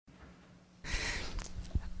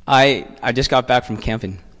I just got back from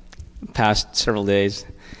camping. Past several days,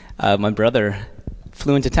 my brother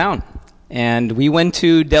flew into town, and we went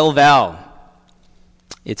to Del Val.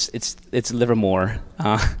 It's Livermore.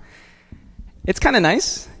 It's kind of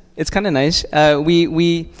nice. The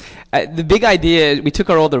big idea is we took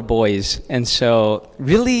our older boys, and so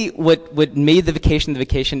really what made the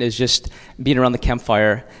vacation is just being around the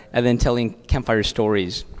campfire and then telling campfire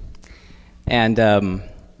stories. And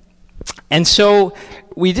so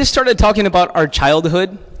we just started talking about our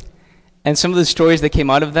childhood and some of the stories that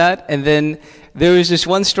came out of that. And then there was this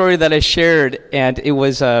one story that I shared, and it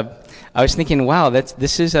was I was thinking, wow,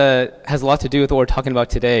 this has a lot to do with what we're talking about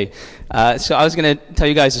today. So I was going to tell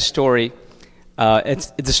you guys a story.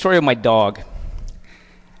 It's a story of my dog.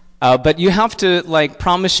 But you have to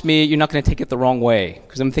promise me you're not going to take it the wrong way,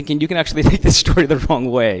 because I'm thinking you can actually take this story the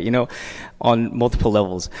wrong way, on multiple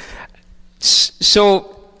levels.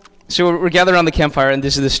 So we're gathered around the campfire, and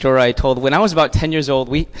this is the story I told. When I was about 10 years old,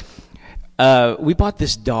 we bought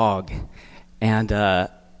this dog, and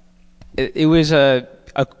it was a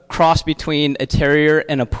cross between a terrier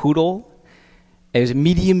and a poodle. It was a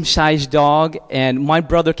medium-sized dog, and my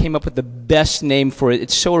brother came up with the best name for it.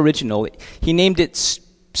 It's so original. He named it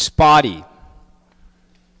Spotty.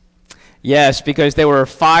 Yes, because there were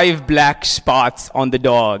 5 black spots on the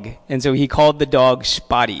dog, and so he called the dog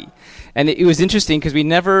Spotty. And it was interesting because we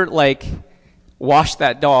never washed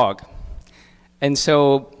that dog, and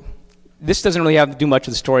so this doesn't really have to do much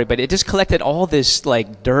with the story, but it just collected all this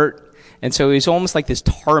dirt, and so it was almost like this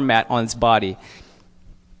tar mat on its body.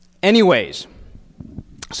 Anyways,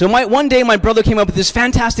 so one day my brother came up with this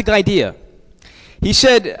fantastic idea. He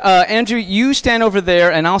said, Andrew, you stand over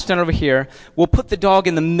there and I'll stand over here. We'll put the dog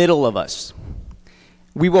in the middle of us.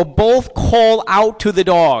 We will both call out to the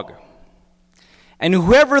dog. And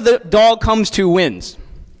whoever the dog comes to wins.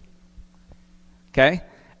 Okay?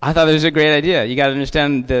 I thought it was a great idea. You got to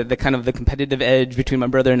understand the kind of the competitive edge between my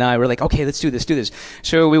brother and I. We're like, okay, let's do this.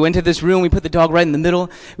 So we went to this room. We put the dog right in the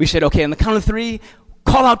middle. We said, okay, on the count of 3,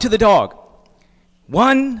 call out to the dog.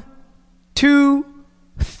 1, 2,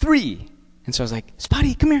 3. And so I was like,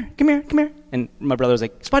 Spotty, come here. And my brother was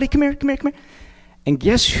like, Spotty, come here. And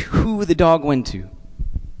guess who the dog went to?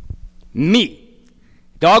 Me.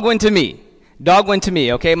 Dog went to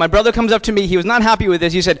me, okay? My brother comes up to me. He was not happy with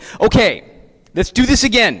this. He said, okay, let's do this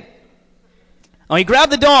again. Now he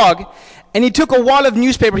grabbed the dog, and he took a wad of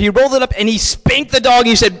newspaper. He rolled it up, and he spanked the dog.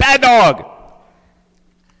 He said, bad dog.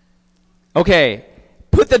 Okay,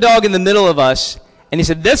 put the dog in the middle of us, and he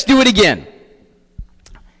said, let's do it again.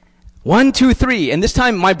 1, 2, 3. And this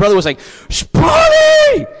time my brother was like,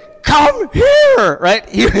 Spotty, come here, right?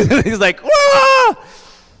 He was like, wah!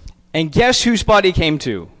 And guess who Spotty came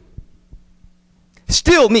to?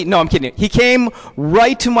 Still me. No, I'm kidding. He came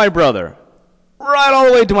right to my brother. Right all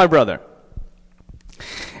the way to my brother.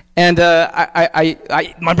 And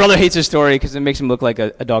my brother hates this story because it makes him look like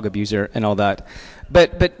a dog abuser and all that.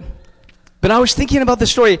 But I was thinking about this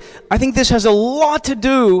story. I think this has a lot to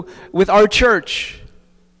do with our church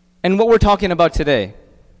and what we're talking about today.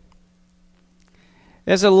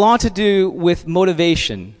 It has a lot to do with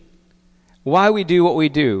motivation, why we do what we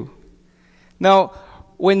do. Now,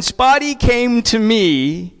 when Spotty came to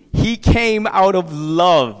me, he came out of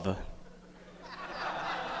love.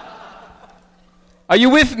 Are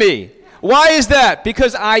you with me? Why is that?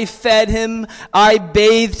 Because I fed him, I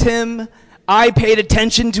bathed him, I paid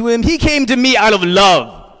attention to him. He came to me out of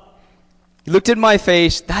love. He looked at my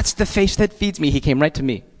face. That's the face that feeds me. He came right to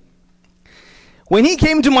me. When he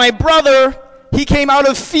came to my brother, he came out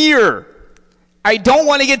of fear. I don't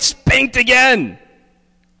want to get spanked again.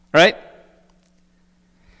 Right?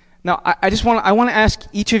 Now, I want to ask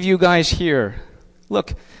each of you guys here,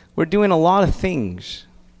 look, we're doing a lot of things.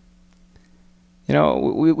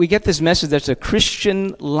 We get this message that a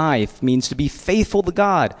Christian life means to be faithful to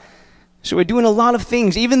God. So we're doing a lot of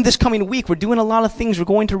things. Even this coming week, we're doing a lot of things. We're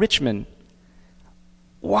going to Richmond.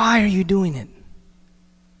 Why are you doing it?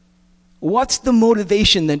 What's the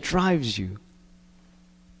motivation that drives you?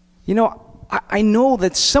 I know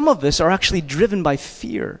that some of us are actually driven by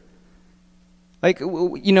fear.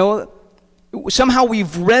 Somehow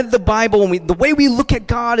we've read the Bible, and the way we look at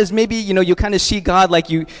God is maybe, you kind of see God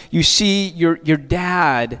like you see your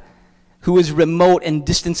dad who is remote and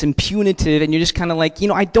distant and punitive, and you're just kind of like,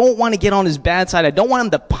 I don't want to get on his bad side. I don't want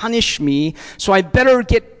him to punish me, so I better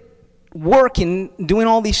get working doing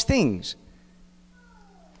all these things.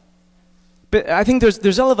 But I think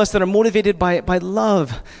there's all of us that are motivated by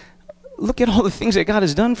love. Look at all the things that God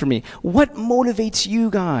has done for me. What motivates you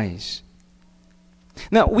guys?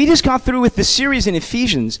 Now, we just got through with the series in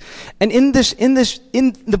Ephesians, and in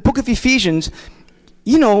the book of Ephesians,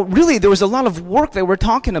 really there was a lot of work that we're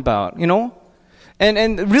talking about,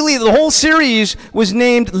 And really, the whole series was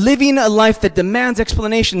named Living a Life That Demands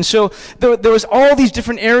Explanation. So there was all these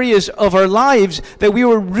different areas of our lives that we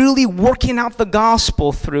were really working out the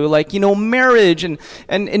gospel through, like, marriage. And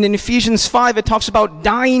in Ephesians 5, it talks about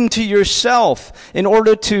dying to yourself in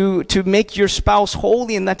order to make your spouse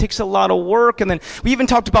holy, and that takes a lot of work. And then we even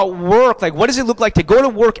talked about work, like what does it look like to go to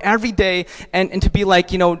work every day and to be like,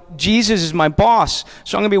 Jesus is my boss,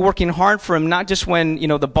 so I'm going to be working hard for him, not just when,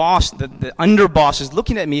 the boss, the underboss, is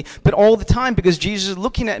looking at me, but all the time because Jesus is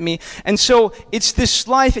looking at me. And so it's this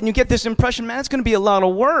life, and you get this impression, man, it's going to be a lot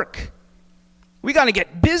of work. We got to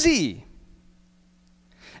get busy.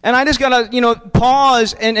 And I just got to,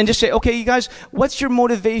 pause and just say, okay, you guys, what's your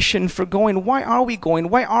motivation for going? Why are we going?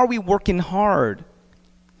 Why are we working hard?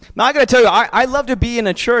 Now, I got to tell you, I love to be in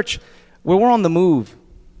a church where we're on the move.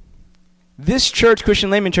 This church, Christian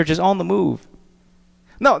Layman Church, is on the move.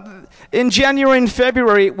 No, in January and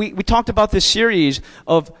February, we talked about this series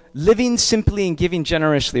of living simply and giving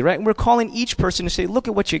generously, right? And we're calling each person to say, look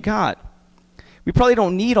at what you got. We probably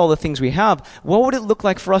don't need all the things we have. What would it look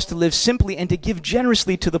like for us to live simply and to give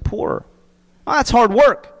generously to the poor? Well, that's hard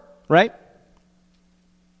work, right?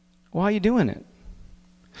 Why are you doing it?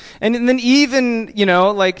 And then even,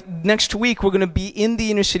 like next week, we're going to be in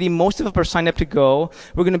the inner city. Most of us are signed up to go.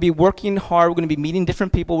 We're going to be working hard. We're going to be meeting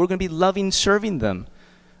different people. We're going to be loving, serving them.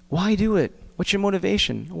 Why do it? What's your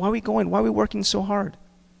motivation? Why are we going? Why are we working so hard?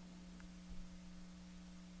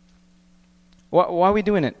 Why are we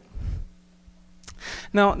doing it?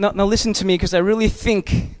 Now listen to me, because I really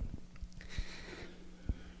think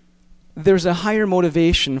there's a higher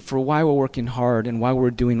motivation for why we're working hard and why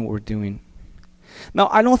we're doing what we're doing. Now,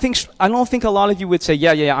 I don't think a lot of you would say,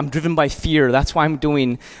 yeah, I'm driven by fear. That's why I'm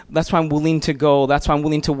willing to go. That's why I'm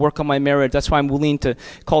willing to work on my marriage. That's why I'm willing to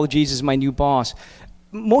call Jesus my new boss.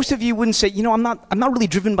 Most of you wouldn't say, I'm not really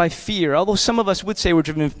driven by fear, although some of us would say we're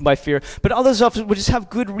driven by fear, but others of us would just have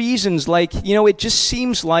good reasons, like, it just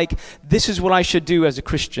seems like this is what I should do as a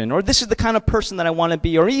Christian, or this is the kind of person that I want to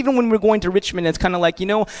be, or even when we're going to Richmond, it's kind of like,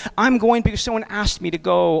 I'm going because someone asked me to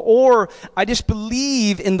go, or I just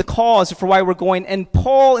believe in the cause for why we're going. And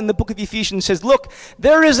Paul in the book of Ephesians says, look,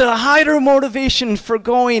 there is a higher motivation for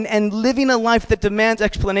going and living a life that demands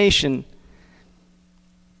explanation.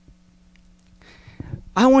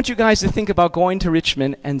 I want you guys to think about going to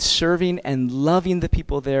Richmond and serving and loving the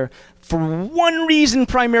people there for one reason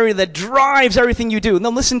primarily that drives everything you do. Now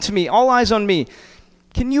listen to me, all eyes on me.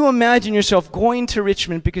 Can you imagine yourself going to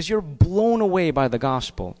Richmond because you're blown away by the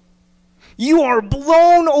gospel? You are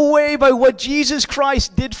blown away by what Jesus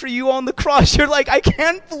Christ did for you on the cross. You're like, I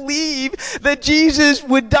can't believe that Jesus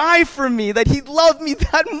would die for me, that he loved me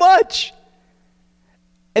that much.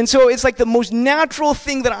 And so it's like the most natural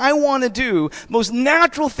thing that I want to do,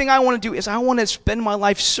 is I want to spend my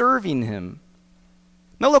life serving him.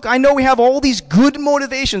 Now look, I know we have all these good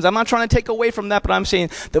motivations. I'm not trying to take away from that, but I'm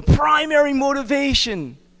saying the primary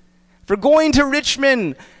motivation for going to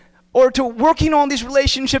Richmond, or to working on these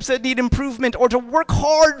relationships that need improvement, or to work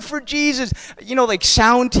hard for Jesus. Like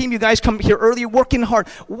sound team, you guys come here early, working hard.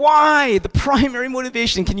 Why? The primary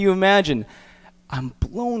motivation, can you imagine? I'm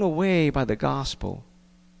blown away by the gospel.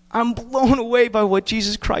 I'm blown away by what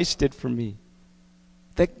Jesus Christ did for me.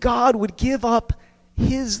 That God would give up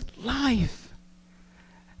his life.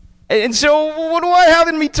 And so what do I have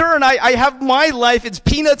in return? I have my life. It's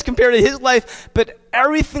peanuts compared to his life. But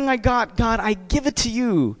everything I got, God, I give it to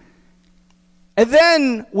you. And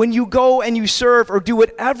then when you go and you serve or do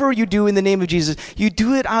whatever you do in the name of Jesus, you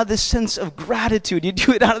do it out of this sense of gratitude. You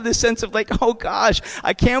do it out of this sense of like, oh gosh,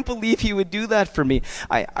 I can't believe he would do that for me.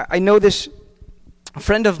 I know this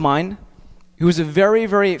friend of mine who was a very,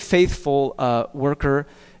 very faithful worker.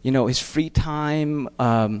 His free time,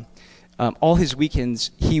 all his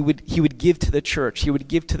weekends, he would give to the church. He would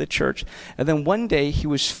give to the church. And then one day he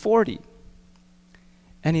was 40.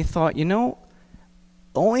 And he thought,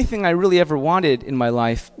 the only thing I really ever wanted in my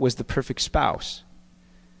life was the perfect spouse.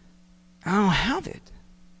 I don't have it.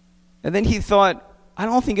 And then he thought, I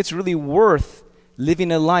don't think it's really worth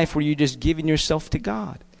living a life where you're just giving yourself to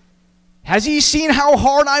God. Has he seen how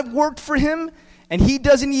hard I've worked for him, and he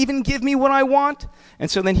doesn't even give me what I want?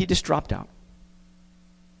 And so then he just dropped out.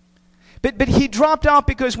 But he dropped out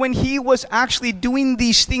because when he was actually doing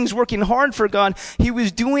these things, working hard for God, he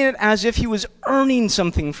was doing it as if he was earning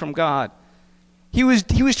something from God. He was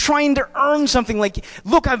trying to earn something, like,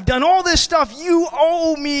 look, I've done all this stuff, you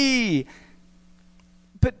owe me.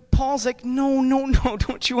 But Paul's like, no,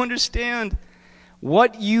 don't you understand?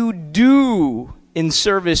 What you do in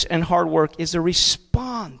service and hard work is a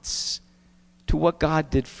response to what God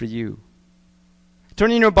did for you.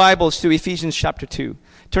 Turn in your Bibles to Ephesians chapter 2.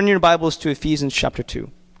 Turn in your Bibles to Ephesians chapter 2.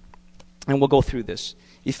 And we'll go through this.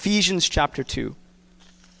 Ephesians chapter 2.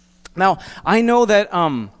 Now, I know that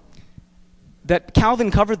that Calvin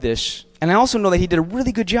covered this, and I also know that he did a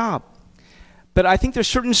really good job. But I think there's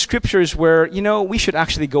certain scriptures where, we should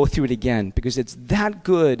actually go through it again because it's that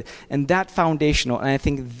good and that foundational. And I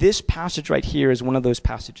think this passage right here is one of those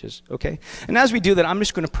passages, okay? And as we do that, I'm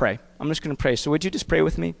just going to pray. So would you just pray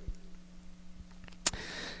with me?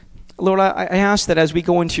 Lord, I ask that as we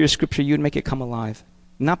go into your scripture, you would make it come alive.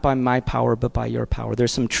 Not by my power, but by your power.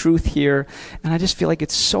 There's some truth here, and I just feel like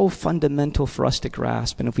it's so fundamental for us to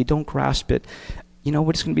grasp. And if we don't grasp it,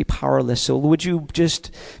 we're just going to be powerless. So would you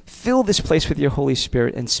just fill this place with your Holy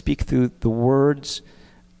Spirit and speak through the words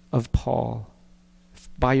of Paul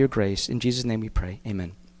by your grace. In Jesus' name we pray.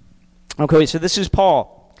 Amen. Okay, so this is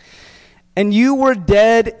Paul. And you were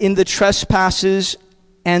dead in the trespasses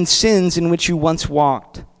and sins in which you once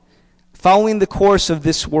walked, following the course of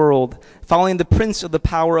this world, following the prince of the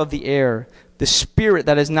power of the air, the spirit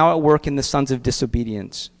that is now at work in the sons of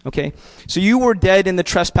disobedience. Okay? So you were dead in the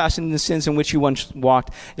trespasses and the sins in which you once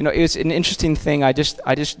walked. It's an interesting thing. I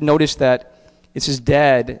just noticed that it says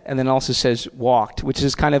dead and then also says walked, which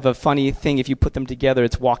is kind of a funny thing. If you put them together,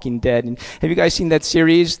 it's Walking Dead. And have you guys seen that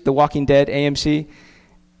series, The Walking Dead, AMC?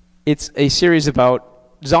 It's a series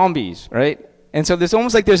about zombies, right? And so there's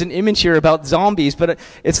almost like there's an image here about zombies, but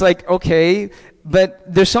it's like, okay, but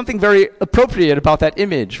there's something very appropriate about that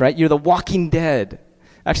image, right? You're the Walking Dead.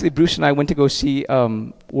 Actually, Bruce and I went to go see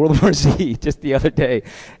World War Z just the other day,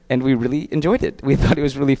 and we really enjoyed it. We thought it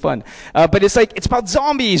was really fun. But it's like, it's about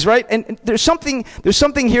zombies, right? And there's something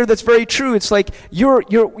here that's very true. It's like you're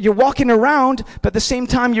walking around, but at the same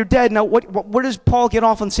time you're dead. Now, where does Paul get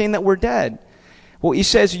off on saying that we're dead? Well, he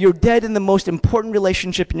says you're dead in the most important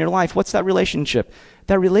relationship in your life. What's that relationship?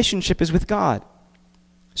 That relationship is with God.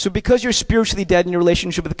 So because you're spiritually dead in your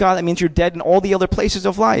relationship with God, that means you're dead in all the other places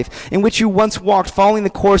of life in which you once walked, following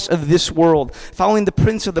the course of this world, following the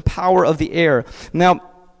prince of the power of the air. Now,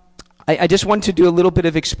 I just want to do a little bit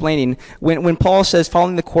of explaining. When Paul says,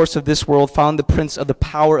 following the course of this world, following the prince of the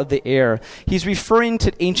power of the air, he's referring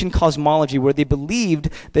to ancient cosmology where they believed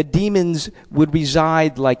that demons would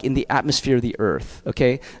reside like in the atmosphere of the earth,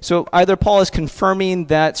 okay? So either Paul is confirming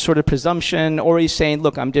that sort of presumption, or he's saying,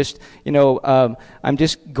 look, I'm just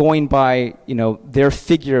going by, their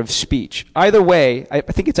figure of speech. Either way, I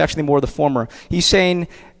think it's actually more the former. He's saying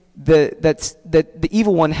that the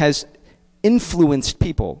evil one has influenced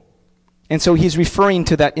people. And so he's referring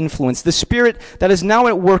to that influence, the spirit that is now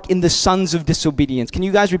at work in the sons of disobedience. Can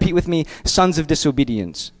you guys repeat with me, sons of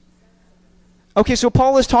disobedience? Okay, so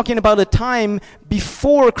Paul is talking about a time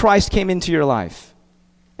before Christ came into your life.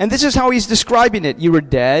 And this is how he's describing it. You were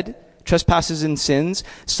dead, trespasses and sins,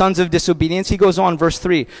 sons of disobedience. He goes on, verse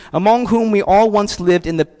 3, among whom we all once lived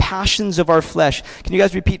in the passions of our flesh. Can you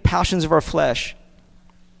guys repeat passions of our flesh?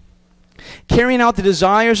 Carrying out the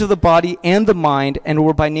desires of the body and the mind, and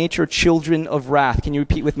were by nature children of wrath. Can you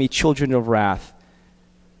repeat with me, children of wrath?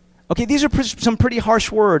 Okay, these are some pretty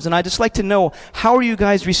harsh words, and I'd just like to know, how are you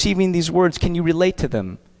guys receiving these words? Can you relate to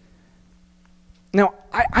them? Now,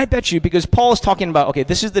 I bet you, because Paul is talking about, okay,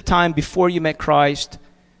 this is the time before you met Christ,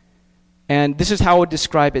 and this is how I would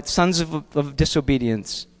describe it, sons of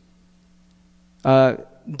disobedience,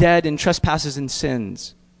 dead in trespasses and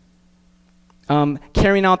sins.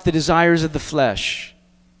 Carrying out the desires of the flesh.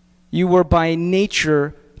 You were by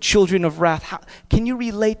nature children of wrath. Can you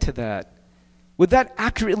relate to that? Would that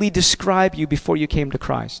accurately describe you before you came to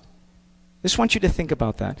Christ? I just want you to think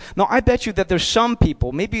about that. Now, I bet you that there's some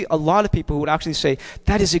people, maybe a lot of people, who would actually say,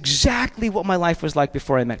 that is exactly what my life was like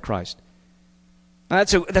before I met Christ. Now,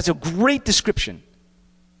 that's a great description.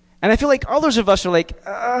 And I feel like others of us are like,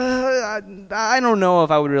 I don't know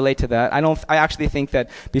if I would relate to that. I actually think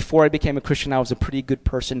that before I became a Christian, I was a pretty good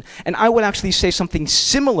person. And I would actually say something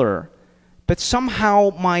similar, but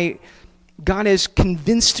somehow God has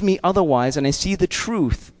convinced me otherwise, and I see the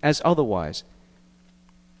truth as otherwise.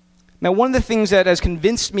 Now, one of the things that has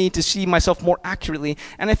convinced me to see myself more accurately,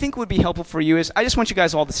 and I think would be helpful for you, is I just want you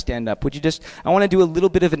guys all to stand up. I want to do a little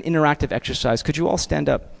bit of an interactive exercise. Could you all stand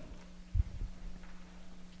up?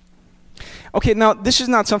 Okay, now, this is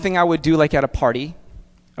not something I would do like at a party,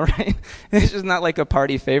 all right? This is not like a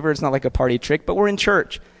party favor. It's not like a party trick, but we're in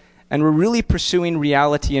church, and we're really pursuing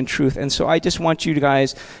reality and truth. And so I just want you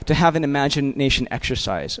guys to have an imagination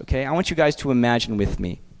exercise, okay? I want you guys to imagine with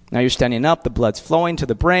me. Now you're standing up, the blood's flowing to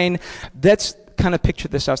the brain. Let's kind of picture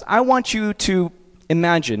this out. I want you to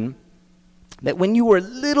imagine that when you were a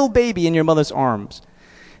little baby in your mother's arms,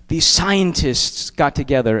 these scientists got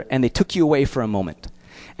together and they took you away for a moment.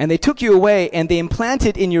 And they took you away, and they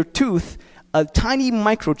implanted in your tooth a tiny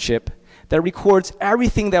microchip that records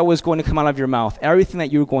everything that was going to come out of your mouth, everything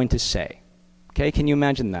that you were going to say. Okay, can you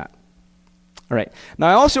imagine that? All right. Now,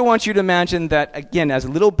 I also want you to imagine that, again, as a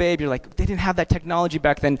little babe, you're like, they didn't have that technology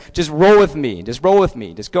back then. Just roll with me. Just roll with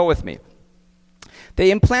me. Just go with me.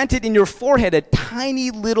 They implanted in your forehead a tiny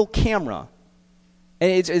little camera.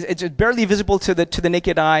 And it's barely visible to the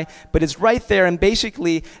naked eye, but it's right there. And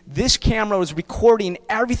basically, this camera was recording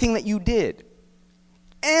everything that you did.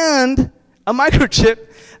 And a microchip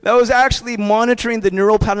that was actually monitoring the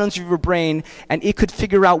neural patterns of your brain, and it could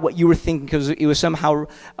figure out what you were thinking because it was somehow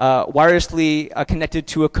wirelessly connected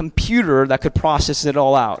to a computer that could process it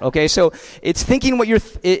all out. Okay, so it's thinking what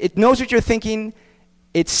it knows what you're thinking,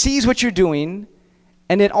 it sees what you're doing,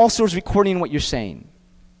 and it also is recording what you're saying.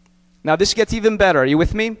 Now this gets even better. Are you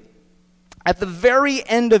with me? At the very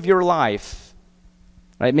end of your life,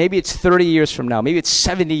 right? Maybe it's 30 years from now, maybe it's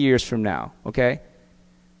 70 years from now. Okay.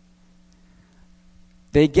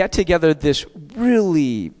 They get together this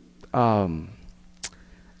really,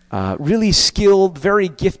 really skilled, very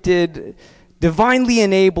gifted, divinely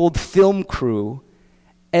enabled film crew,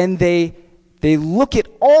 and they look at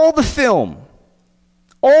all the film,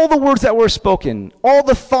 all the words that were spoken, all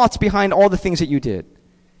the thoughts behind all the things that you did.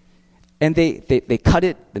 And they cut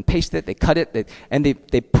it, then paste it, they cut it, and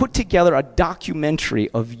they put together a documentary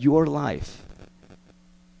of your life.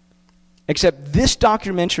 Except this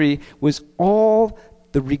documentary was all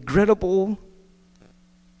the regrettable,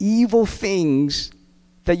 evil things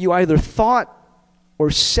that you either thought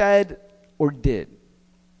or said or did.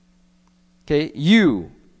 Okay,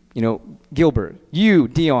 you Gilbert, you,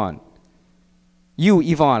 Dion, you,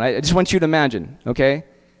 Yvonne, I just want you to imagine, okay?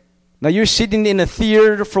 Now you're sitting in a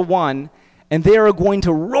theater for one, and they are going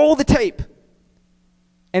to roll the tape.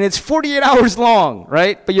 And it's 48 hours long,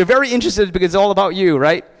 right? But you're very interested because it's all about you,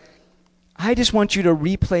 right? I just want you to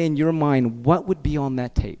replay in your mind what would be on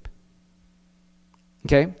that tape.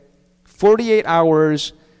 Okay? 48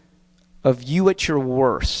 hours of you at your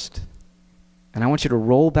worst. And I want you to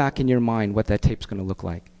roll back in your mind what that tape's going to look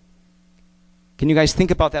like. Can you guys think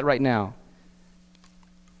about that right now?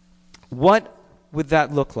 What would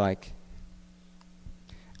that look like?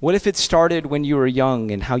 What if it started when you were young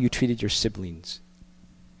and how you treated your siblings?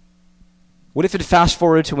 What if it fast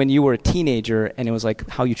forwarded to when you were a teenager and it was like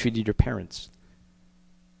how you treated your parents?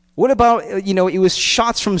 What about, it was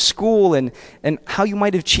shots from school and how you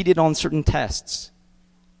might have cheated on certain tests?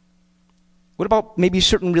 What about maybe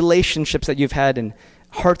certain relationships that you've had and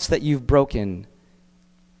hearts that you've broken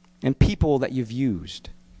and people that you've used?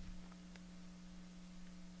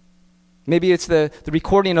 Maybe it's the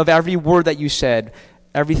recording of every word that you said,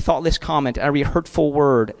 every thoughtless comment, every hurtful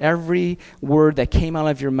word, every word that came out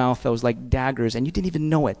of your mouth that was like daggers and you didn't even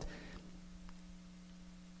know it.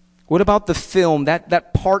 What about the film,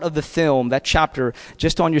 that part of the film, that chapter,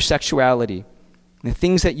 just on your sexuality, the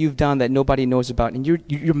things that you've done that nobody knows about, and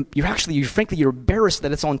frankly, you're embarrassed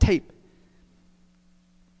that it's on tape.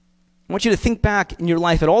 I want you to think back in your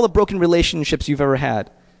life at all the broken relationships you've ever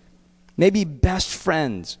had, maybe best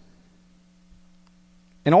friends,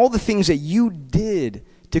 and all the things that you did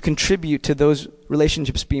to contribute to those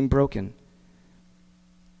relationships being broken.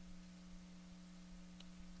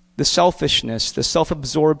 The selfishness, the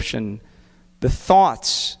self-absorption, the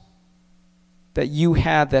thoughts that you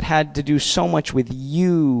had that had to do so much with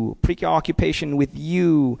you, preoccupation with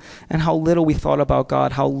you, and how little we thought about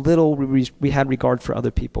God, how little we had regard for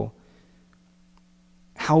other people.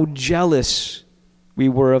 How jealous we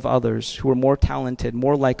were of others who were more talented,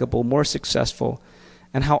 more likable, more successful,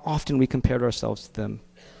 and how often we compared ourselves to them.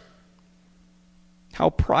 How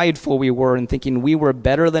prideful we were in thinking we were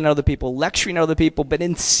better than other people, lecturing other people, but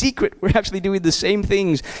in secret we're actually doing the same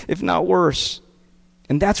things, if not worse.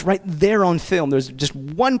 And that's right there on film. There's just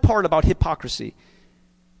one part about hypocrisy.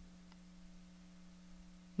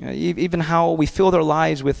 Even how we fill our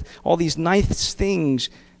lives with all these nice things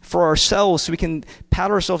for ourselves so we can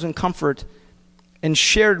pat ourselves in comfort, and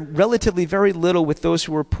shared relatively very little with those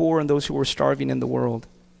who were poor and those who were starving in the world.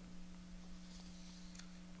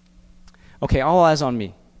 Okay, all eyes on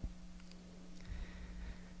me.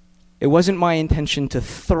 It wasn't my intention to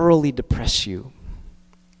thoroughly depress you,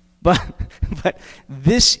 but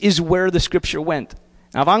this is where the scripture went.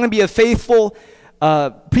 Now, if I'm going to be a faithful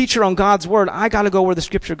preacher on God's word, I got to go where the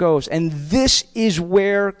scripture goes, and this is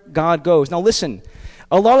where God goes. Now, listen.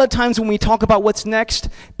 A lot of times when we talk about what's next,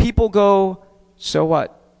 people go, so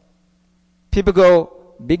what? People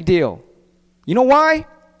go, big deal. You know why?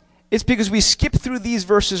 It's because we skip through these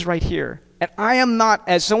verses right here. And I am not,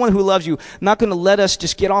 as someone who loves you, not going to let us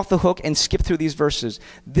just get off the hook and skip through these verses.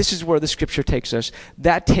 This is where the scripture takes us.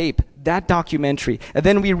 That tape, that documentary. And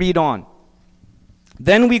then we read on.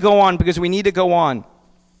 Then we go on because we need to go on.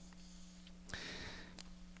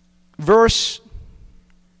 Verse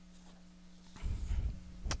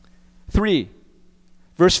 3.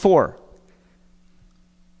 Verse 4.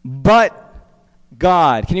 But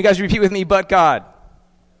God. Can you guys repeat with me? But God.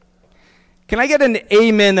 Can I get an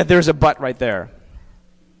amen that there's a but right there?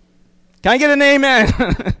 Can I get an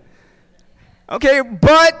amen? Okay,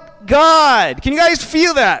 but God. Can you guys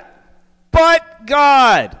feel that? But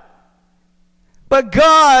God. But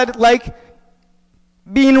God, like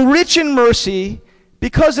being rich in mercy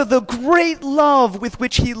because of the great love with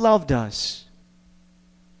which he loved us.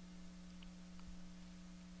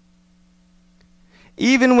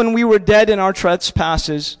 Even when we were dead in our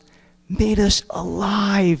trespasses, made us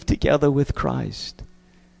alive together with Christ.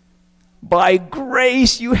 By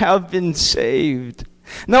grace you have been saved.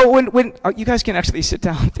 Now, when you guys can actually sit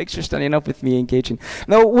down, thanks for standing up with me, engaging.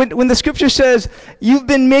 Now, when the scripture says you've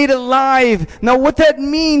been made alive, now what that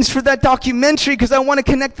means for that documentary, because I want to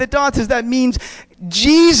connect the dots, is that means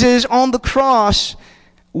Jesus on the cross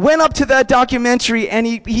went up to that documentary and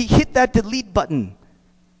he hit that delete button.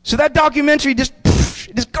 So that documentary just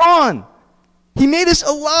gone. He made us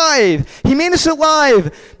alive. He made us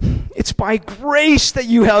alive. It's by grace that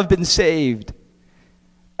you have been saved.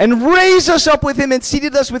 And raised us up with him and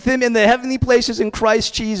seated us with him in the heavenly places in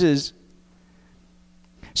Christ Jesus.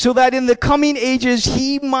 So that in the coming ages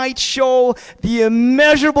he might show the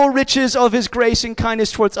immeasurable riches of his grace and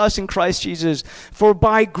kindness towards us in Christ Jesus. For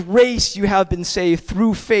by grace you have been saved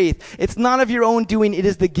through faith. It's not of your own doing, it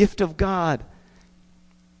is the gift of God.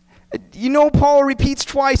 You know, Paul repeats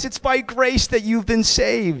twice, it's by grace that you've been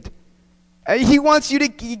saved. He wants you to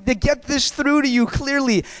get this through to you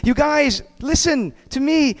clearly. You guys, listen to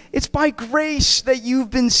me. It's by grace that you've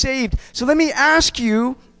been saved. So let me ask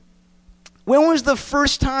you, when was the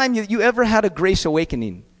first time you ever had a grace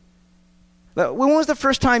awakening? When was the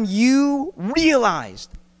first time you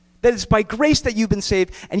realized that it's by grace that you've been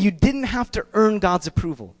saved and you didn't have to earn God's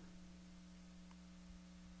approval?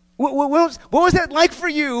 What was that like for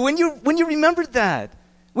you when you remembered that?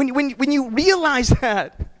 When you realized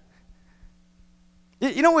that?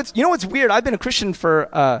 You know what's weird? I've been a Christian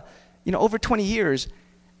for over 20 years,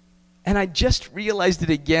 and I just realized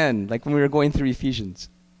it again, like when we were going through Ephesians.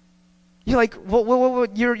 You're like, well,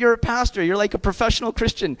 you're a pastor. You're like a professional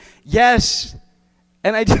Christian. Yes,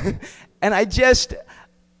 and I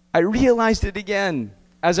realized it again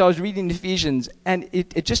as I was reading Ephesians, and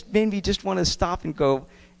it just made me just want to stop and go,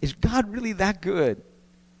 is God really that good?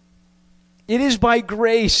 It is by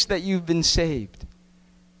grace that you've been saved.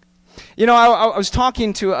 You know, I was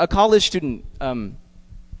talking to a college student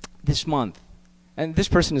this month, and this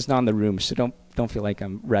person is not in the room, so don't feel like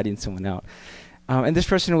I'm ratting someone out. And this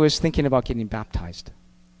person was thinking about getting baptized.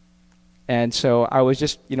 And so I was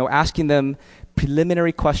just, asking them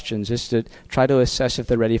preliminary questions just to try to assess if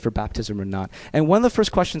they're ready for baptism or not. And one of the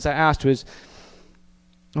first questions I asked was,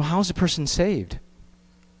 well, how is a person saved?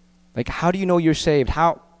 Like, how do you know you're saved?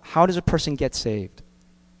 How does a person get saved?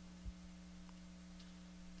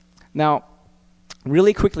 Now,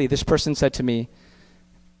 really quickly, this person said to me,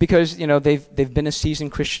 because, they've been a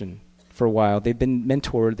seasoned Christian for a while. They've been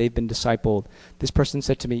mentored. They've been discipled. This person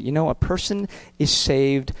said to me, a person is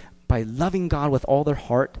saved by loving God with all their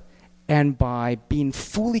heart and by being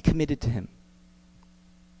fully committed to him.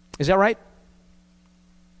 Is that right?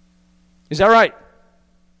 Is that right?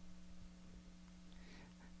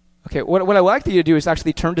 Okay, what I'd like you to do is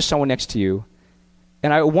actually turn to someone next to you.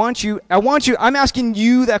 And I'm asking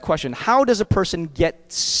you that question. How does a person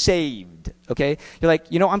get saved? Okay? You're like,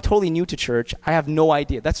 I'm totally new to church. I have no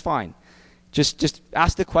idea. That's fine. Just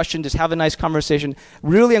ask the question. Just have a nice conversation.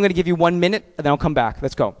 Really, I'm going to give you 1 minute, and then I'll come back.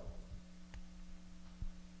 Let's go.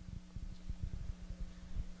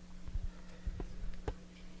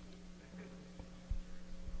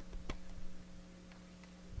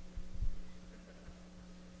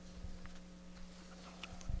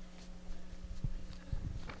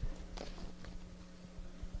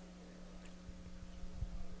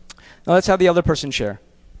 Now let's have the other person share.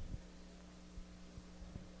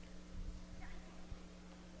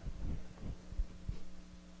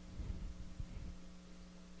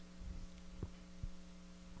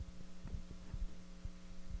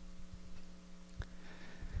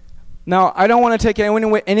 Now, I don't want to take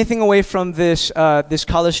anything away from this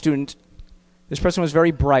college student. This person was very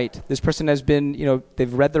bright. This person has been,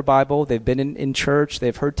 they've read their Bible, they've been in church,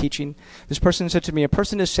 they've heard teaching. This person said to me, a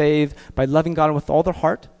person is saved by loving God with all their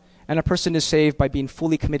heart and a person is saved by being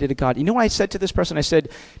fully committed to God. You know what I said to this person? I said,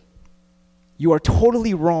 you are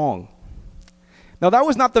totally wrong. Now, that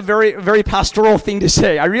was not the very, very pastoral thing to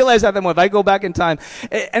say. I realize that if I go back in time.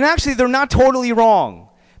 And actually, they're not totally wrong,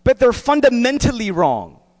 but they're fundamentally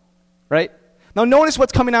wrong, right? Now, notice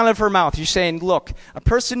what's coming out of her mouth. She's saying, look, a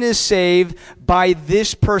person is saved by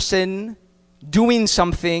this person doing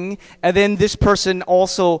something, and then this person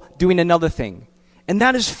also doing another thing. And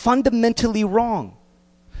that is fundamentally wrong.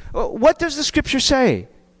 What does the scripture say?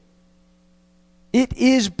 It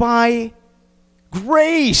is by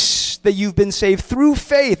grace that you've been saved through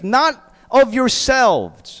faith, not of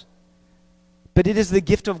yourselves, but it is the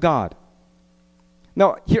gift of God.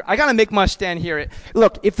 Now, here, I got to make my stand here.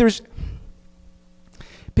 Look, because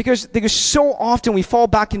so often we fall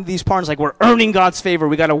back into these patterns like we're earning God's favor.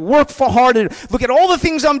 We got to work for hard and look at all the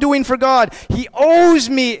things I'm doing for God. He owes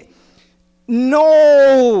me.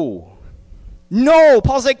 No.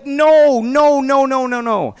 Paul's like,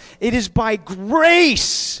 no. It is by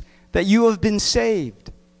grace that you have been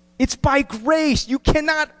saved. It's by grace. You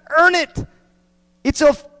cannot earn it. It's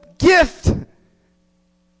a gift.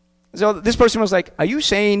 So this person was like, are you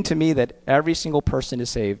saying to me that every single person is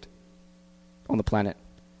saved on the planet?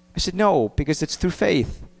 I said, no, because it's through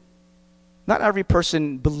faith. Not every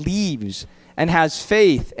person believes and has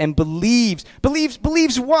faith and believes.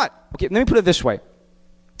 Believes what? Okay, let me put it this way.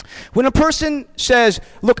 When a person says,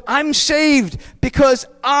 look, I'm saved because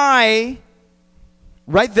right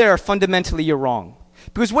there, fundamentally, you're wrong.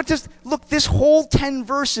 Because this whole 10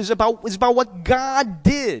 verses is about what God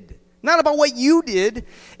did, not about what you did.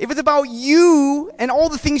 If it's about you and all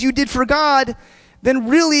the things you did for God, then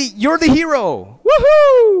really, you're the hero.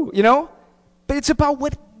 Woohoo! You know? But it's about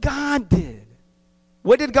what God did.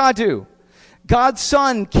 What did God do? God's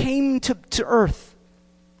Son came to earth.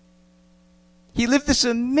 He lived this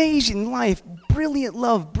amazing life, brilliant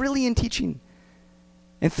love, brilliant teaching.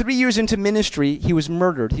 And 3 years into ministry, he was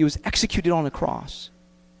murdered. He was executed on a cross.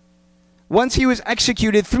 Once he was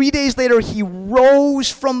executed, 3 days later, he rose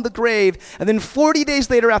from the grave. And then 40 days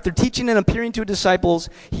later, after teaching and appearing to his disciples,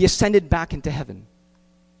 he ascended back into heaven.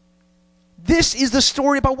 This is the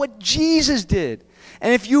story about what Jesus did.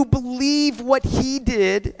 And if you believe what he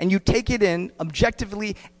did, and you take it in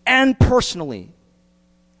objectively and personally,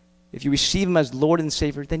 if you receive him as Lord and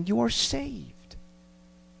Savior, then you are saved.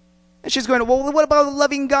 And she's going, well, what about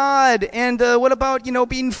loving God? And what about,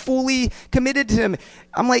 being fully committed to him?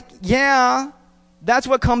 I'm like, yeah, that's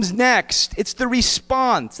what comes next. It's the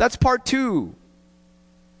response. That's part 2.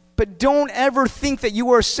 But don't ever think that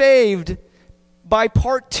you are saved by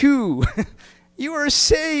part 2. You are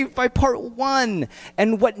saved by part 1.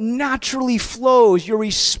 And what naturally flows, your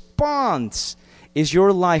response, is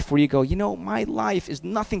your life where you go, my life is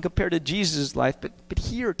nothing compared to Jesus' life, but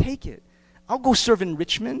here, take it. I'll go serve in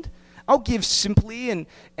Richmond. I'll give simply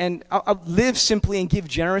and I'll live simply and give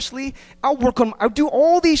generously. I'll do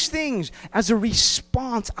all these things as a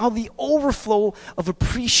response out of the overflow of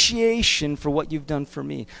appreciation for what you've done for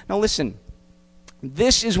me. Now listen,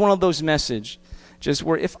 this is one of those messages just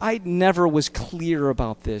where if I never was clear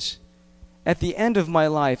about this, at the end of my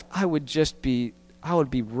life, I would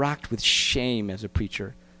be racked with shame as a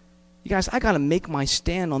preacher. You guys, I got to make my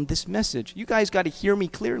stand on this message. You guys got to hear me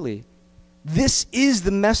clearly. This is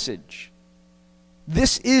the message.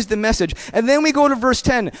 This is the message. And then we go to verse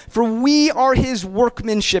 10. For we are his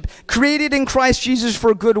workmanship, created in Christ Jesus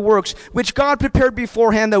for good works, which God prepared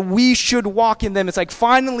beforehand that we should walk in them. It's like,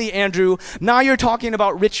 finally, Andrew, now you're talking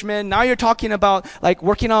about Richmond. Now you're talking about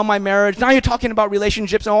working on my marriage. Now you're talking about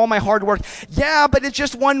relationships and all my hard work. Yeah, but it's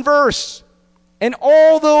just one verse. And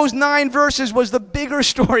all those 9 verses was the bigger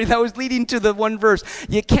story that was leading to the one verse.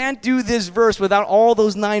 You can't do this verse without all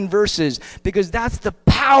those 9 verses, because that's the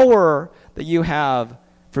power that you have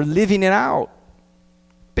for living it out.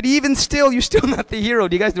 But even still, you're still not the hero.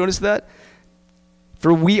 Do you guys notice that?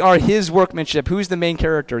 For we are his workmanship. Who's the main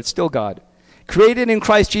character? It's still God. Created in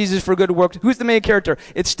Christ Jesus for good works. Who's the main character?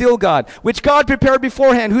 It's still God. Which God prepared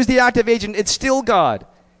beforehand. Who's the active agent? It's still God.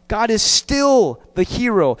 God is still the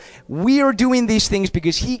hero. We are doing these things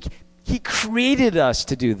because he created us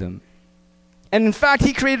to do them. And in fact,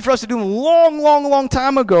 he created for us to do them long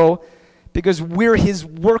time ago, because we're his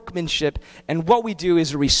workmanship, and what we do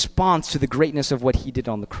is a response to the greatness of what he did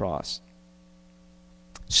on the cross.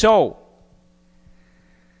 So,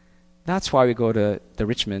 that's why we go to the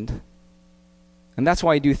Richmond. And that's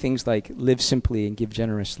why I do things like live simply and give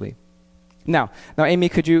generously. Now, Amy,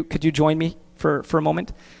 could you join me for a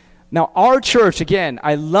moment? Now, our church, again,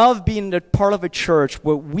 I love being a part of a church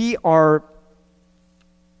where we're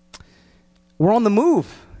on the move.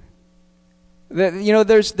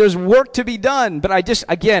 There's work to be done, but I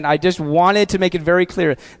just wanted to make it very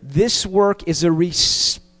clear. This work is a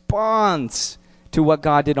response to what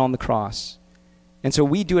God did on the cross. And so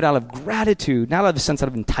we do it out of gratitude, not out of a sense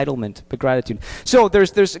of entitlement, but gratitude. So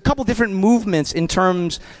there's a couple different movements in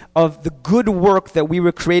terms of the good work that we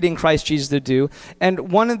were creating Christ Jesus to do.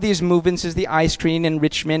 And one of these movements is the iScreen in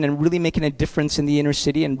Richmond, and really making a difference in the inner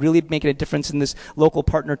city and really making a difference in this local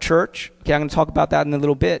partner church. Okay, I'm going to talk about that in a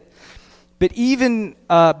little bit. But even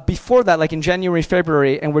before that, like in January,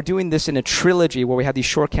 February, and we're doing this in a trilogy where we have these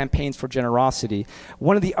short campaigns for generosity,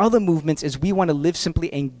 one of the other movements is we want to live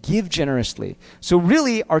simply and give generously. So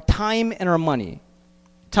really, our time and our money.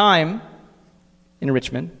 Time in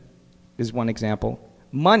Richmond is one example.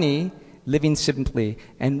 Money, living simply,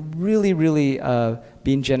 and really, really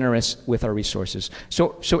being generous with our resources.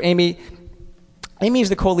 So Amy is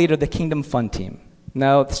the co-leader of the Kingdom Fund team.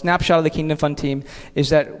 Now, the snapshot of the Kingdom Fund team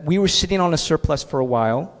is that we were sitting on a surplus for a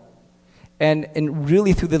while, and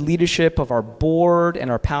really through the leadership of our board and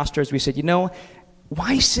our pastors, we said,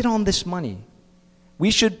 why sit on this money? We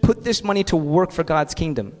should put this money to work for God's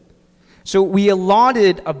kingdom. So we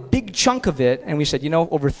allotted a big chunk of it, and we said,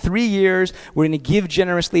 over 3 years, we're going to give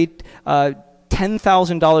generously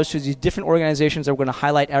 $10,000 to these different organizations that we're going to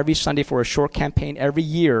highlight every Sunday for a short campaign every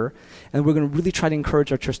year, and we're going to really try to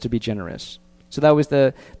encourage our church to be generous. So that was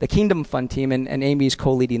the Kingdom Fund team, and Amy's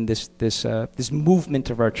co-leading this movement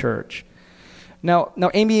of our church. Now,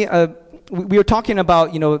 Amy, we were talking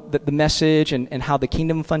about the message and how the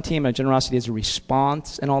Kingdom Fund team and generosity is a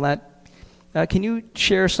response and all that. Can you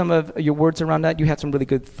share some of your words around that? You had some really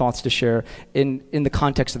good thoughts to share in the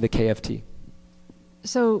context of the KFT.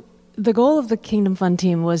 So the goal of the Kingdom Fund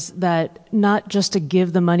team was that not just to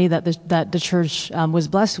give the money that the church was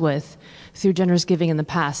blessed with through generous giving in the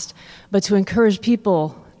past, but to encourage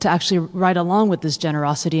people to actually ride along with this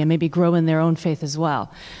generosity and maybe grow in their own faith as well.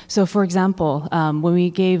 So, for example, when we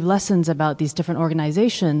gave lessons about these different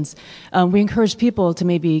organizations, we encouraged people to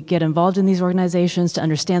maybe get involved in these organizations, to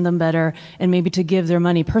understand them better, and maybe to give their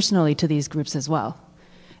money personally to these groups as well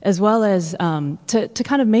as to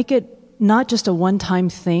kind of make it not just a one-time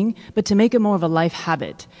thing, but to make it more of a life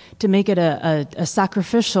habit, to make it a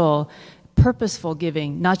sacrificial, purposeful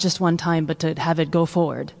giving, not just one time, but to have it go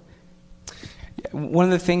forward. One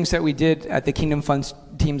of the things that we did at the Kingdom Fund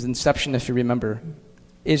team's inception, if you remember,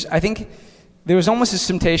 is I think there was almost this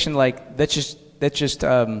temptation like, let's just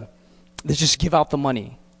give out the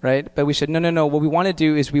money. Right? But we said, no. What we want to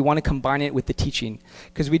do is we want to combine it with the teaching.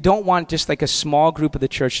 Because we don't want just like a small group of the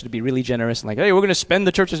church to be really generous and like, hey, we're going to spend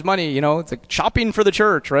the church's money, it's like shopping for the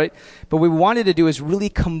church, right? But what we wanted to do is really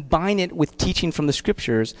combine it with teaching from the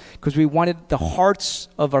scriptures, because we wanted the hearts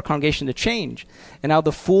of our congregation to change. And out of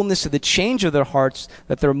the fullness of the change of their hearts,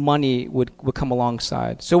 that their money would come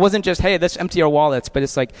alongside. So it wasn't just, hey, let's empty our wallets, but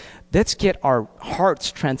it's like, let's get our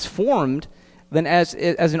hearts transformed. Then as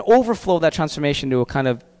an overflow of that transformation, it will kind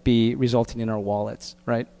of be resulting in our wallets,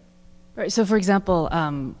 right? Right. So, for example,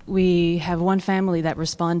 we have one family that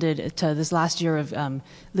responded to this last year of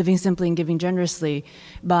living simply and giving generously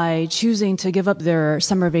by choosing to give up their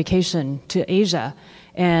summer vacation to Asia.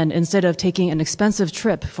 And instead of taking an expensive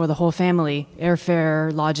trip for the whole family,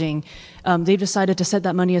 airfare, lodging, they decided to set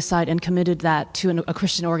that money aside and committed that to a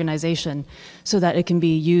Christian organization so that it can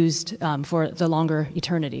be used for the longer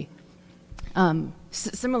eternity.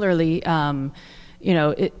 Similarly,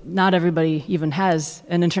 not everybody even has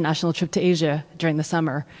an international trip to Asia during the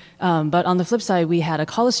summer. But on the flip side, we had a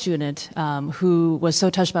college student who was so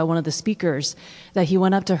touched by one of the speakers that he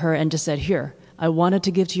went up to her and just said, here, I wanted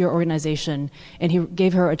to give to your organization. And he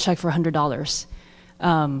gave her a check for $100.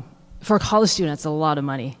 For a college student, it's a lot of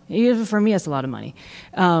money. Even for me, it's a lot of money.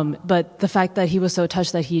 But the fact that he was so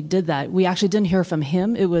touched that he did that, we actually didn't hear from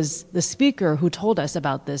him. It was the speaker who told us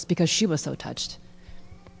about this because she was so touched.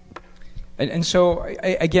 And so,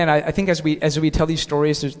 again, I think as we tell these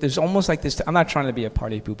stories, there's almost like this. I'm not trying to be a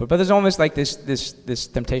party pooper, but there's almost like this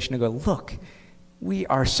temptation to go, look, we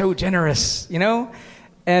are so generous,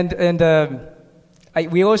 And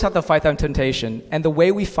we always have to fight that temptation, and the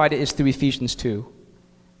way we fight it is through Ephesians 2.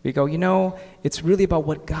 We go, it's really about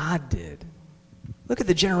what God did. Look at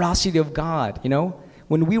the generosity of God,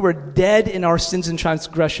 When we were dead in our sins and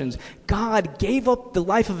transgressions, God gave up the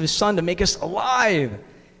life of His Son to make us alive.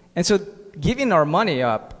 And so giving our money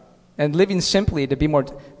up and living simply to be more,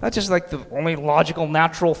 that's just like the only logical,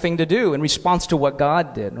 natural thing to do in response to what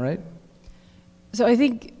God did, right? So I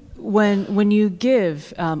think when you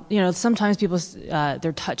give, sometimes people,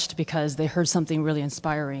 they're touched because they heard something really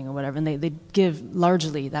inspiring or whatever, and they give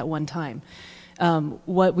largely that one time.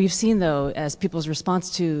 What we've seen, though, as people's response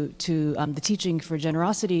to the teaching for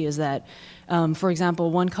generosity is that, for example,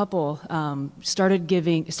 one couple started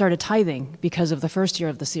tithing because of the first year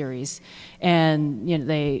of the series, and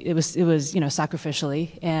it was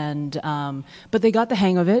sacrificially, and but they got the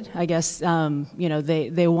hang of it. I guess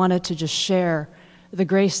they wanted to just share the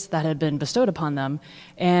grace that had been bestowed upon them,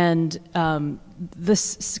 and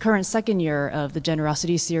this current second year of the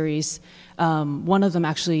generosity series, one of them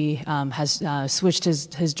actually has switched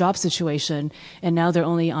his job situation, and now they're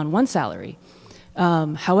only on one salary.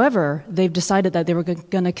 However, they've decided that they were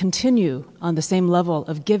going to continue on the same level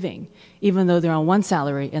of giving, even though they're on one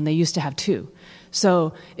salary and they used to have two.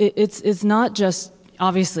 So it's not just,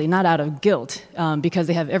 obviously not out of guilt, because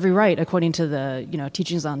they have every right, according to the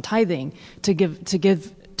teachings on tithing,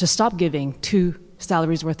 to stop giving 2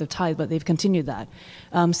 salaries worth of tithe, but they've continued that.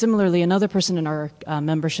 Similarly, another person in our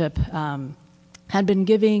membership had been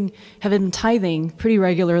tithing pretty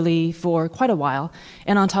regularly for quite a while,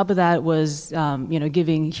 and on top of that was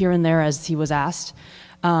giving here and there as he was asked.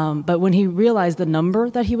 But when he realized the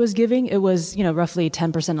number that he was giving, it was roughly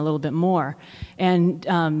 10%, a little bit more,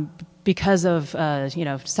 and because of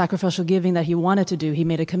sacrificial giving that he wanted to do, he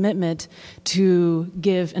made a commitment to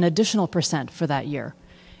give an additional percent for that year.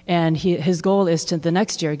 And his goal is to the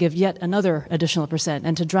next year give yet another additional percent,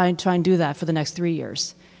 and to try and do that for the next 3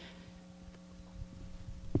 years.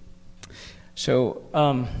 So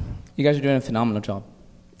you guys are doing a phenomenal job.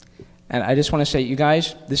 And I just want to say, you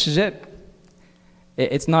guys, this is it.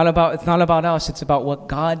 It's not about us. It's about what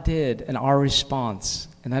God did and our response.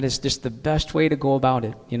 And that is just the best way to go about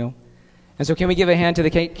it, And so can we give a hand to the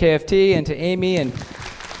KFT and to Amy? And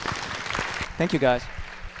thank you, guys.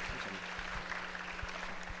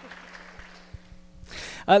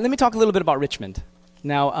 Let me talk a little bit about Richmond.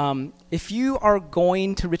 Now, if you are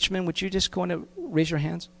going to Richmond, would you just go and raise your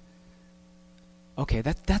hands? Okay,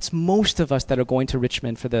 that's most of us that are going to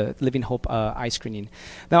Richmond for the Living Hope eye screening.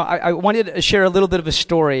 Now, I wanted to share a little bit of a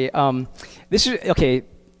story. This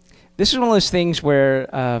is one of those things where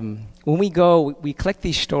when we go, we collect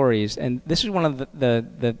these stories, and this is one of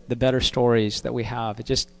the better stories that we have. It's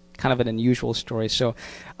just kind of an unusual story. So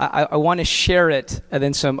I want to share it, and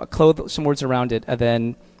then some words around it, and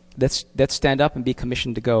then let's stand up and be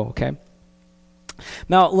commissioned to go, okay?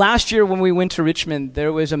 Now, last year when we went to Richmond,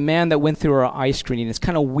 there was a man that went through our eye screening. It's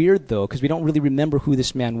kind of weird, though, because we don't really remember who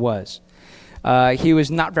this man was. He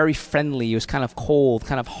was not very friendly. He was kind of cold,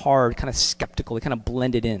 kind of hard, kind of skeptical. He kind of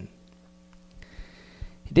blended in.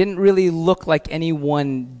 He didn't really look like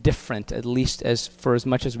anyone different, at least for as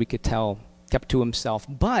much as we could tell, kept to himself.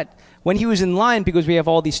 But when he was in line, because we have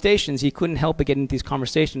all these stations, he couldn't help but get into these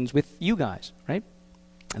conversations with you guys, right?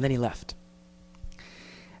 And then he left.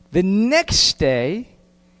 The next day,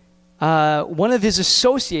 one of his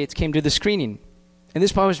associates came to the screening, and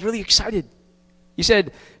this boy was really excited. He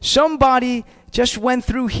said, somebody just went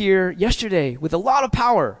through here yesterday with a lot of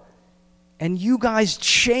power, and you guys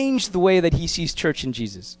changed the way that he sees church and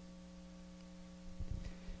Jesus.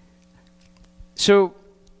 So,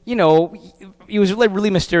 it was really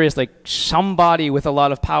mysterious, like somebody with a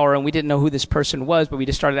lot of power, and we didn't know who this person was, but we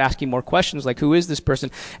just started asking more questions, like, who is this person?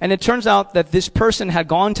 And it turns out that this person had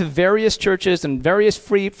gone to various churches and various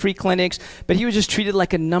free clinics, but he was just treated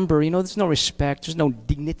like a number. There's no respect, there's no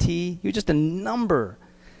dignity. He was just a number.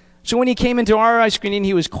 So when he came into our eye screening,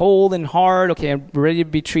 he was cold and hard. Okay, I'm ready to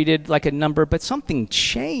be treated like a number, but something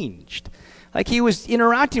changed. Like, he was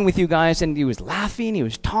interacting with you guys, and he was laughing, he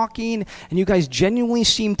was talking, and you guys genuinely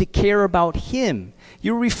seemed to care about him.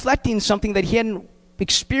 You were reflecting something that he hadn't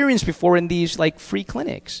experienced before in these, free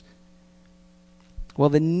clinics. Well,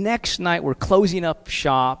 the next night, we're closing up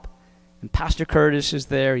shop, and Pastor Curtis is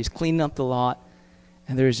there. He's cleaning up the lot,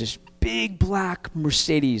 and there's this big black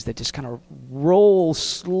Mercedes that just kind of rolls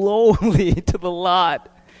slowly to the lot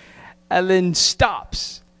and then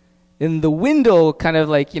stops. And the window kind of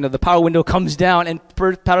the power window comes down, and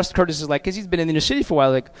Pastor Curtis is like, because he's been in the inner city for a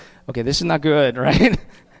while, like, okay, this is not good, right?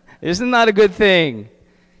 This is not a good thing.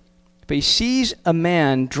 But he sees a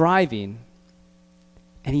man driving,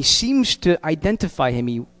 and he seems to identify him.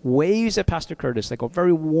 He waves at Pastor Curtis like a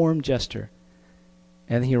very warm gesture,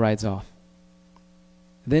 and then he rides off.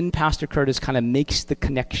 Then Pastor Curtis kind of makes the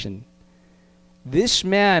connection. This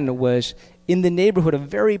man was in the neighborhood a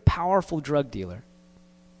very powerful drug dealer.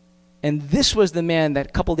 And this was the man that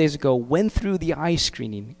a couple days ago went through the eye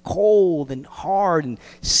screening, cold and hard and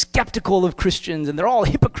skeptical of Christians, and they're all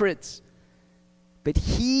hypocrites. But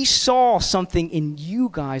he saw something in you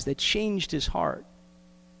guys that changed his heart.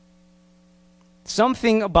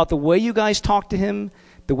 Something about the way you guys talked to him,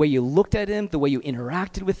 the way you looked at him, the way you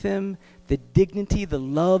interacted with him, the dignity, the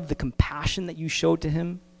love, the compassion that you showed to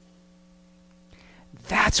him.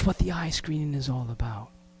 That's what the eye screening is all about.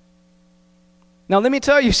 Now, let me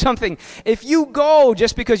tell you something. If you go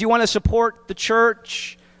just because you want to support the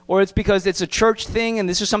church, or it's because it's a church thing and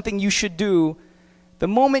this is something you should do, the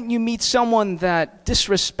moment you meet someone that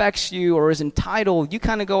disrespects you or is entitled, you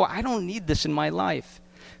kind of go, I don't need this in my life.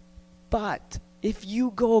 But if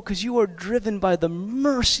you go because you are driven by the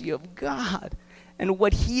mercy of God and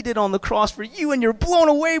what he did on the cross for you, and you're blown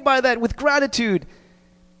away by that with gratitude,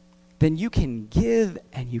 then you can give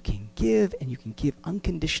and you can give and you can give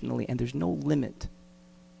unconditionally, and there's no limit.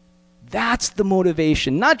 That's the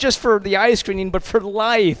motivation, not just for the eye screening, but for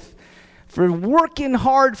life, for working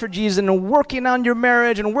hard for Jesus and working on your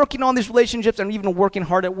marriage and working on these relationships and even working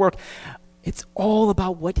hard at work. It's all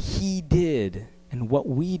about what he did, and what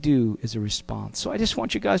we do is a response. So I just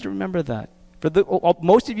want you guys to remember that. For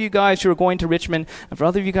most of you guys who are going to Richmond, and for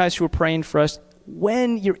other of you guys who are praying for us,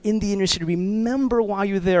 when you're in the inner city, remember why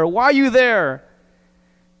you're there. Why are you there?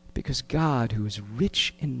 Because God, who is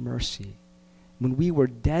rich in mercy, when we were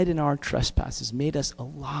dead in our trespasses, made us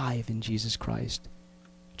alive in Jesus Christ.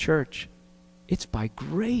 Church, it's by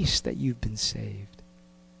grace that you've been saved.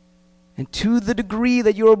 And to the degree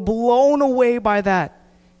that you're blown away by that,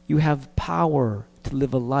 you have power to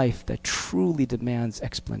live a life that truly demands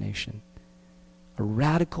explanation. A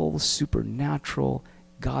radical, supernatural,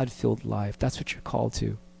 God-filled life. That's what you're called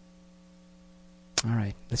to. All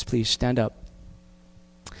right, let's please stand up.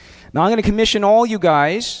 Now I'm going to commission all you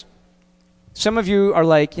guys. Some of you are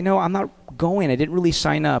like, I'm not going. I didn't really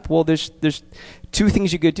sign up. Well, there's two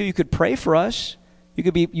things you could do. You could pray for us. You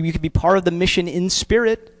could be part of the mission in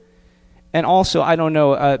spirit. And also, I don't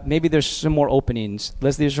know, maybe there's some more openings.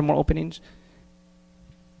 Leslie, there's some more openings?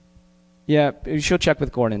 Yeah, she'll check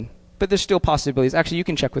with Gordon. But there's still possibilities. Actually, you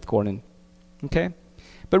can check with Gordon. Okay?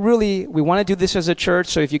 But really, we want to do this as a church,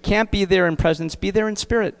 so if you can't be there in presence, be there in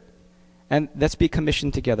spirit. And let's be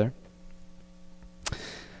commissioned together.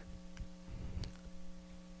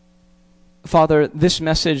 Father, this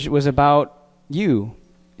message was about you,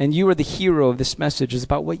 and you are the hero of this message. It's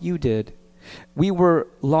about what you did. We were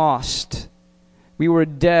lost. We were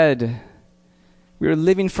dead. We were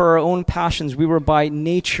living for our own passions. We were by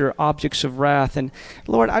nature objects of wrath. And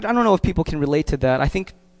Lord, I don't know if people can relate to that.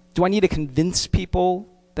 Do I need to convince people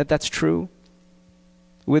that that's true?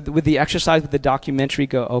 With the exercise, with the documentary,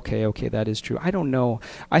 go, okay, that is true. I don't know.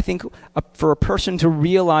 I think for a person to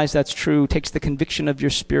realize that's true takes the conviction of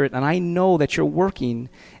your spirit, and I know that you're working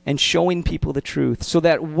and showing people the truth, so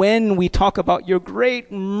that when we talk about your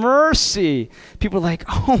great mercy, people are like,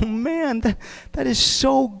 oh man, that is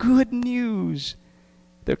so good news.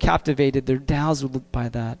 They're captivated, they're dazzled by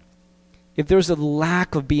that. If there's a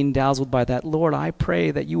lack of being dazzled by that, Lord, I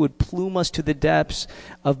pray that you would plume us to the depths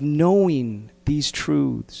of knowing these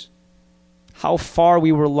truths, how far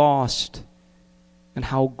we were lost, and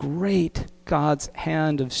how great God's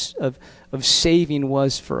hand of saving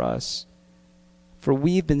was for us. For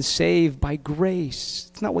we've been saved by grace.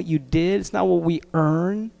 It's not what you did, it's not what we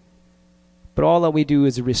earn, but all that we do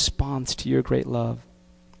is a response to your great love.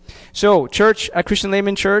 So, church, at Christian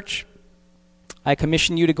Layman Church, I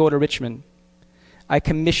commission you to go to Richmond. I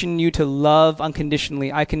commission you to love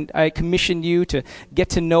unconditionally. I commission you to get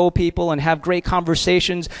to know people and have great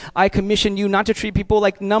conversations. I commission you not to treat people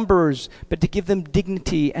like numbers, but to give them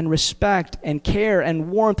dignity and respect and care and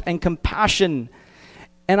warmth and compassion.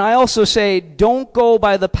 And I also say, don't go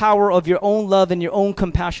by the power of your own love and your own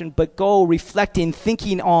compassion, but go reflecting,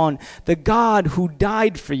 thinking on the God who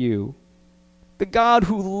died for you. The God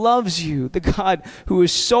who loves you, the God who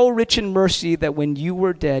is so rich in mercy that when you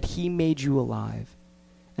were dead, he made you alive.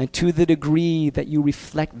 And to the degree that you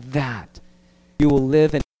reflect that, you will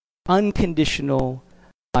live an unconditional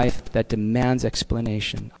life that demands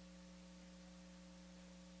explanation.